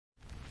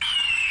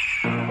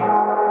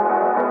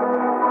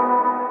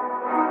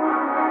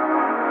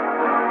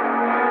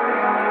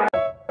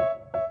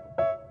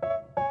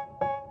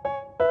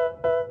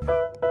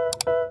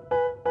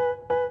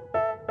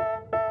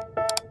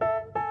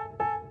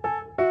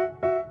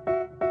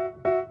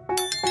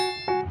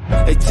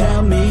They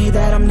tell me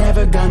that I'm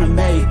never gonna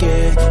make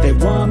it. They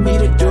want me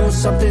to do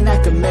something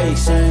that could make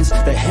sense.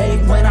 They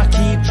hate when I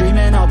keep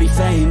dreaming I'll be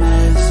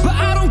famous, but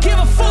I don't give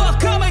a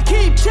fuck, I'ma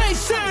keep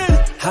chasing.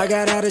 I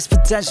got all this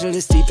potential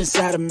that's deep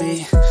inside of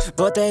me,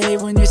 but they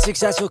hate when you're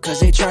successful cause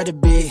they try to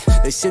be.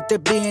 They sit there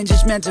being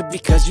judgmental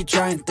because you're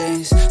trying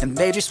things, and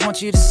they just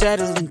want you to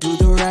settle and do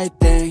the right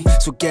thing.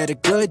 So get a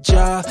good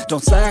job,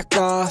 don't slack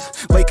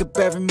off. Wake up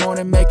every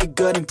morning, make a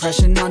good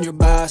impression on your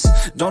boss.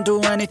 Don't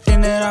do anything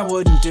that I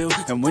wouldn't do,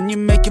 and when you're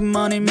making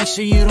money, make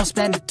sure you don't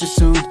spend it too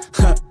soon.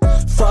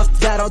 Fuck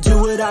that, I'll do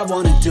what I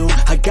wanna do.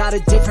 I got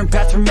a different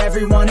path from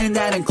everyone, and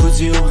that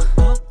includes you.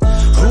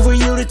 Who are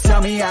you to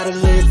tell me how to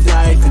live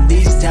life? In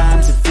these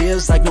times it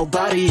feels like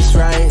nobody's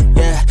right,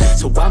 yeah.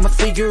 So I'ma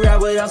figure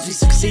out what else we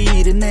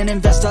succeed, and then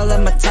invest all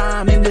of my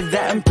time into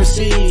that and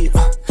proceed.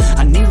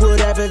 I need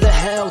whatever the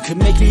hell could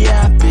make me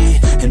happy,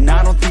 and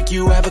I don't think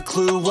you have a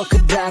clue what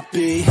could that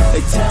be.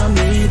 They tell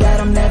me that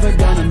I'm never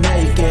gonna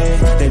make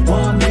it. They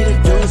want me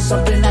to do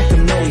something that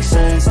can make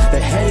sense.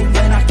 They hate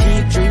when I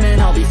keep dreaming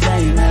I'll be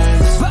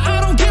famous, but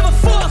I don't give a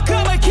fuck,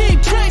 I'ma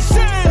keep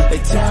chasing. They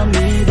tell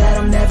me that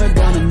I'm never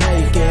gonna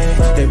make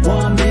it. They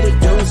want me to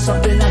do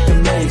something that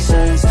can make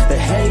sense. They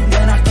hate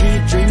when I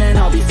keep dreaming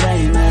I'll be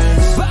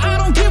famous, but I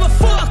don't give a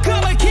fuck,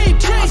 I'ma keep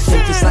chasing. I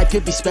think this life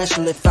could be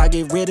special if I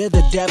get rid of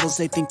the devils.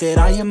 They think that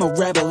I am a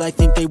rebel, I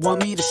think they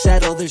want me to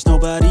settle. There's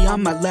nobody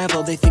on my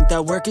level. They think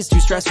that work is too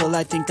stressful,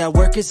 I think that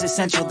work is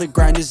essential. The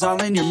grind is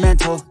all in your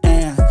mental,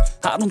 and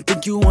I don't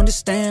think you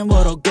understand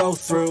what I'll go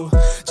through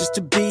just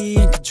to be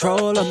in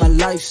control of my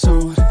life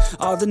soon.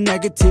 All the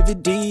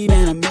negativity,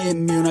 man, I'm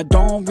immune. I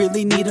don't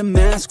really need a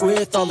mask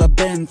with all I've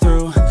been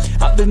through.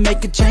 I've been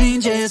making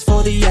changes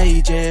for the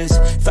ages.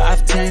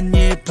 5-10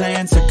 year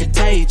plans are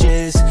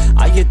contagious.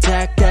 I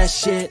attack that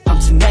shit, I'm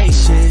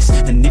tenacious.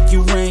 And if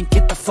you ain't,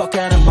 get the fuck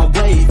out of my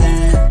way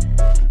then.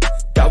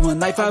 Got one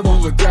life, I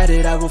won't regret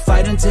it. I will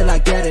fight until I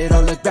get it.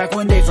 I'll look back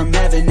one day from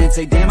heaven and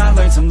say, damn, I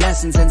learned some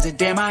lessons. And say,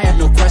 damn, I have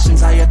no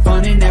questions. I had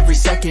fun in every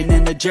second,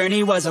 and the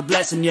journey was a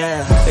blessing,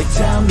 yeah. They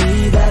tell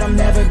me that I'm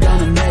never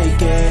gonna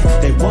make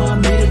it. They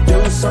want me to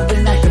do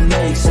something that can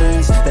make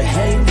sense. They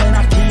hate when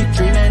I keep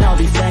dreaming I'll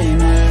be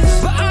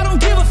famous, but I don't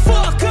give a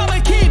fuck,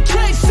 I'ma keep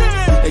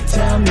chasing. They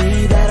tell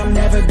me that I'm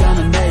never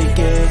gonna make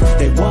it.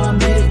 They want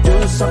me to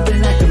do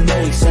something that can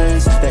make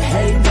sense. They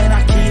hate when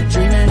I keep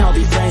dreaming I'll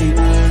be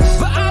famous,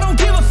 but I don't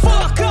give a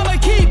fuck, I'ma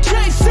keep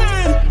chasing.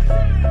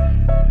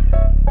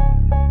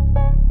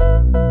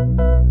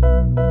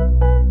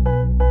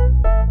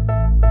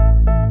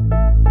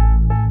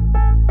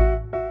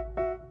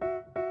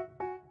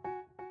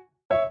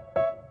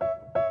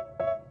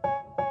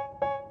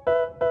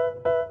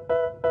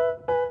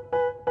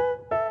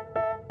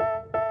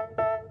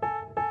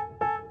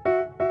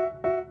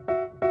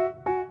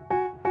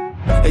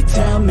 They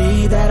tell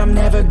me that I'm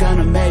never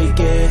gonna make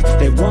it.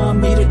 They want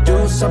me to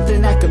do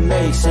something that could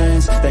make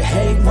sense. They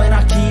hate when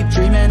I keep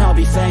dreaming I'll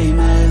be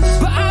famous,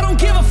 but I don't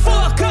give a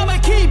fuck, I'ma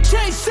keep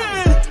chasing.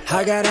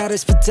 I got all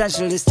this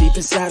potential that's deep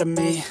inside of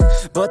me,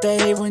 but they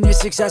hate when you're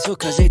successful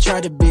cause they try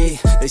to be.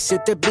 They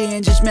sit there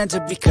being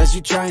judgmental because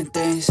you're trying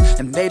things,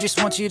 and they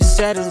just want you to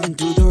settle and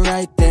do the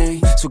right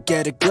thing. So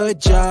get a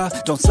good job,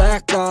 don't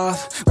slack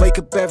off. Wake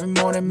up every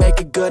morning, make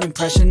a good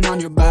impression on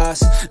your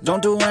boss.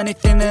 Don't do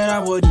anything that I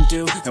wouldn't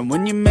do, and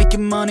when you're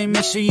making money,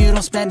 make sure you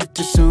don't spend it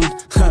too soon.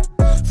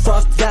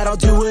 Fuck that, I'll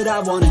do what I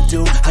wanna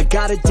do. I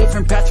got a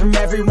different path from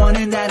everyone,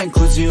 and that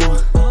includes you.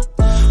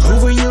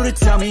 Who are you to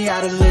tell me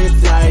how to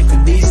live life?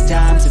 In these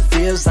times it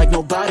feels like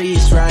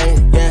nobody's right,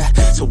 yeah.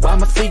 So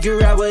I'ma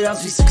figure out what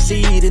else we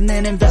succeed, and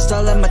then invest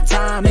all of my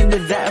time into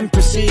that and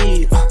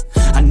proceed.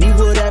 I need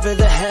whatever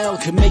the hell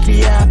could make me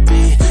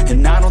happy,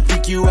 and I don't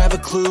think you have a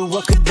clue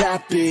what could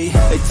that be.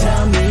 They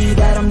tell me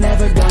that I'm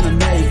never gonna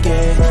make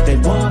it. They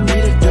want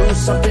me to do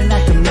something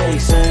that can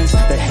make sense.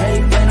 They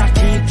hate when I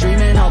keep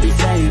dreaming I'll be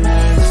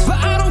famous, but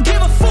I don't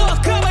give a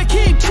fuck, I'ma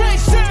keep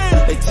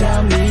chasing. They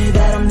tell me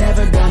that I'm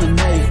never gonna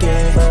make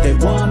it. They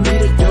want me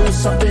to do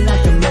something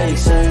that can make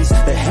sense.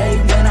 They hate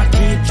when I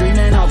keep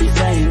dreaming I'll be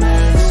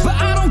famous, but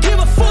I don't give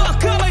a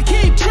fuck, I'ma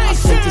keep chasing. I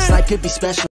think this life could be special.